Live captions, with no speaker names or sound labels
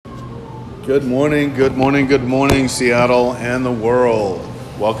Good morning, Seattle and the world.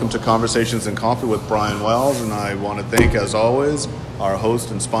 Welcome to Conversations in Coffee with Brian Wells, and I want to thank, as always, our host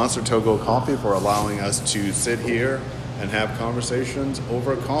and sponsor, Togo Coffee, for allowing us to sit here and have conversations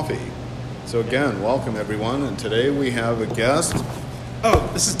over coffee. So again, welcome everyone, and today we have a guest. Oh,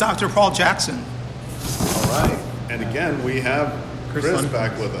 this is Dr. Paul Jackson. All right, and again, we have Chris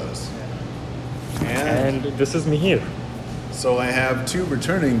back with us. And this is Mihir. So I have two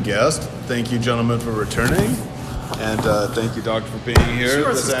returning guests. Thank you, gentlemen, for returning. And thank you, Doctor, for being here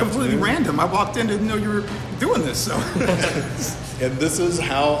Sure, this this is completely random. I walked in, didn't know you were doing this. So. And this is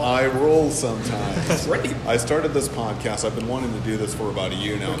how I roll sometimes. That's right. I started this podcast. I've been wanting to do this for about a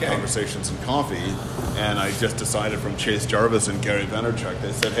year now, Conversations in Coffee. And I just decided from Chase Jarvis and Gary Vaynerchuk,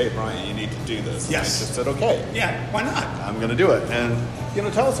 they said, hey, Brian, you need to do this. And Yes. I just said, okay. Yeah, why not? I'm going to do it. And,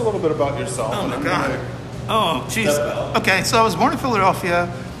 tell us a little bit about yourself. Oh, my God. Oh, jeez. Okay, so I was born in Philadelphia,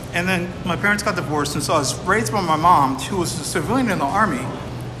 and then my parents got divorced, and so I was raised by my mom, who was a civilian in the Army.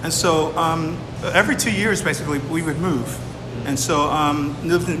 And so every 2 years, basically, we would move. And so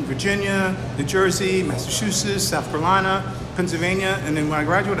lived in Virginia, New Jersey, Massachusetts, South Carolina, Pennsylvania, and then when I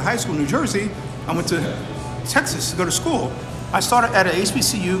graduated high school in New Jersey, I went to Texas to go to school. I started at an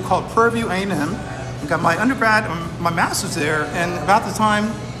HBCU called Prairie View A&M, and got my undergrad and my master's there, and about the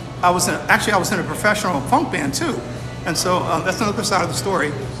time I was in a professional funk band too. And so that's another side of the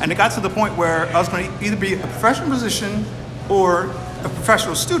story. And it got to the point where I was going to either be a professional musician or a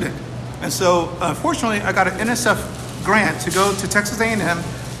professional student. And so fortunately, I got an NSF grant to go to Texas A&M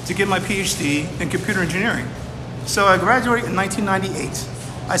to get my PhD in computer engineering. So I graduated in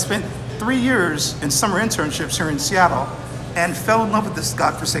 1998. I spent 3 years in summer internships here in Seattle and fell in love with this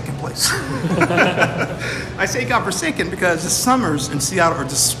godforsaken place. I say godforsaken because the summers in Seattle are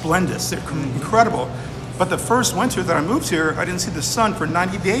just splendid. They're incredible. But the first winter that I moved here, I didn't see the sun for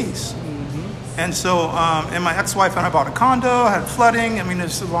 90 days. And so, and my ex-wife and I bought a condo, had flooding. I mean,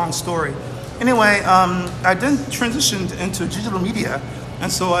 it's a long story. Anyway, I then transitioned into digital media.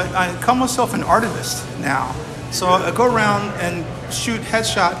 And so I call myself an artivist now. So I go around and shoot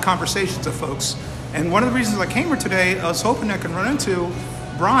headshot conversations of folks. And one of the reasons I came here today, I was hoping I could run into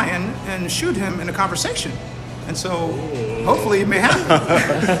Brian and shoot him in a conversation. And so hopefully it may happen.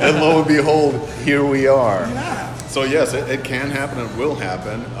 And lo and behold, here we are. Yeah. So yes, it can happen, it will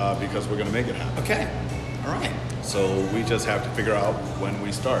happen, because we're going to make it happen. Okay. All right. So we just have to figure out when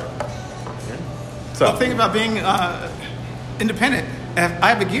we start. So the thing about being independent, I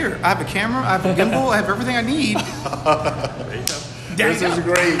have the gear. I have a camera, I have a gimbal, I have everything I need. There you go. This is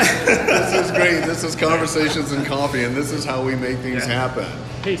great. This is great. This is Conversations in Coffee, and this is how we make things happen.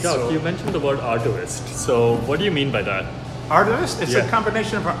 Hey, Doc, you mentioned the word artivist. So what do you mean by that? Artivist? It's a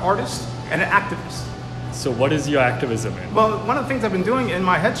combination of an artist and an activist. So what is your activism in? Well, one of the things I've been doing in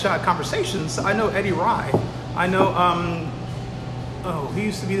my headshot conversations, I know Eddie Rye. I know, he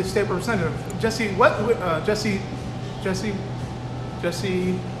used to be the state representative. Jesse, Weinberry.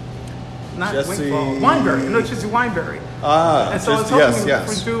 No, Jesse Weinberry. And so I was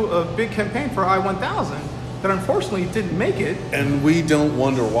hoping to do a big campaign for I-1000 that unfortunately didn't make it. And we don't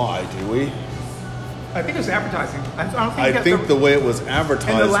wonder why, do we? I think it was advertising. I think the way it was advertised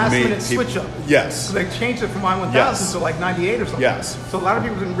and the last made minute switch up. Yes. So they changed it from I-1000 to like 98 or something. Yes. So a lot of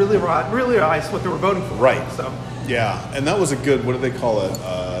people didn't really realize what they were voting for. Right. So. Yeah, and that was a good, what do they call it?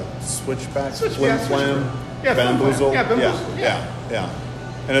 Switchback? Flam? Yeah, bamboozle? Yeah, bamboozle. Yeah.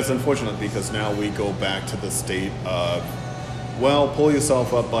 And it's unfortunate because now we go back to the state of, well, pull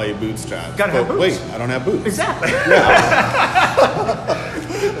yourself up by your bootstraps. Gotta have boots. Wait, I don't have boots. Exactly.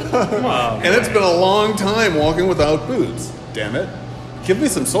 Wow. And it's been a long time walking without boots. Damn it. Give me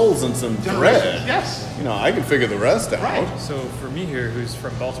some soles and some thread. Yes. I can figure the rest out. Right. So for me here, who's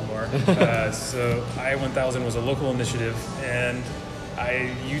from Baltimore, so I-1000 was a local initiative, and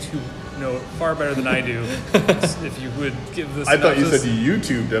YouTube know far better than I do. If you would give this, I thought you said you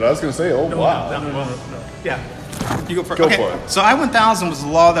YouTubed it. I was going to say, wow. No. Yeah. You go first. Go for it. So I-1000 was a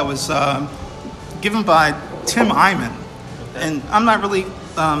law that was given by Tim Eyman. And I'm not really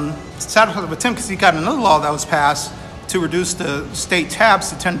satisfied with Tim because he got another law that was passed to reduce the state tabs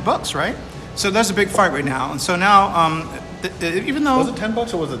to $10, right? So there's a big fight right now. And so now, even though... Was it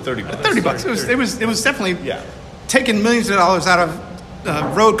 $10 or was it $30? $30. It was definitely taking millions of dollars out of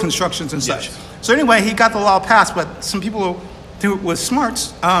road constructions and such. Yes. So anyway, he got the law passed, but some people who with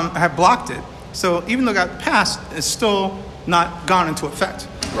smarts have blocked it. So even though it got passed, it's still not gone into effect.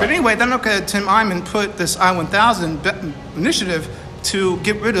 Right. But anyway, then Tim Eyman put this I-1000 initiative to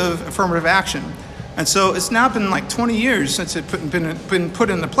get rid of affirmative action. And so it's now been like 20 years since it's been put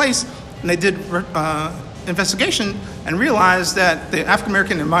into place, and they did investigation and realized that the African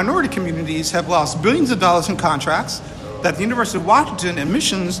American and minority communities have lost billions of dollars in contracts, that the University of Washington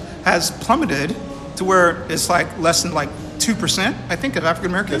admissions has plummeted to where it's like less than like 2%, I think, of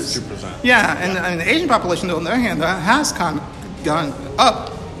African Americans. That's 2%. Yeah, and the Asian population, on the other hand, that has kind of gone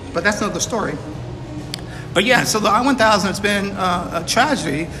up, but that's another story. But yeah, so the I-1000 has been a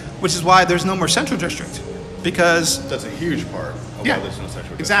tragedy, which is why there's no more Central District, because That's a huge part of why there's no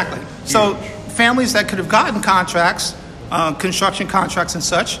Central District. exactly. Huge. So families that could have gotten contracts, construction contracts and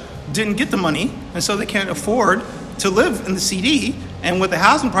such, didn't get the money, and so they can't afford to live in the CD. And with the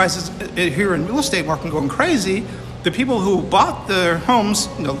housing prices here in real estate market going crazy, the people who bought their homes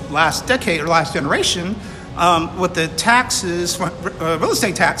last decade or last generation, with the taxes, real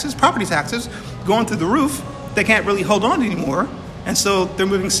estate taxes, property taxes, going through the roof, they can't really hold on anymore. And so they're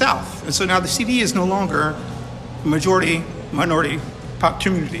moving south. And so now the CD is no longer majority minority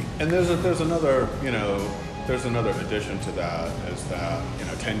community. And there's another addition to that is that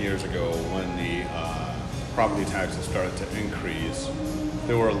 10 years ago when the property taxes started to increase,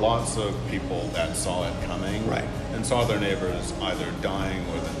 there were lots of people that saw it coming, Right. and saw their neighbors either dying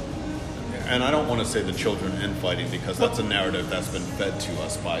or and I don't want to say the children infighting because that's a narrative that's been fed to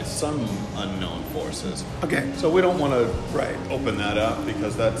us by some unknown forces. Okay. So we don't want to open that up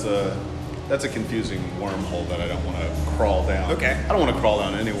because that's a confusing wormhole that I don't want to crawl down. Okay. I don't want to crawl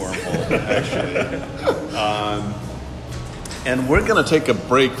down any wormhole, actually. And we're going to take a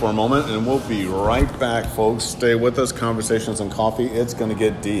break for a moment, and we'll be right back, folks. Stay with us. Conversations and Coffee. It's going to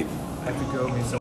get deep. I could go meet someone.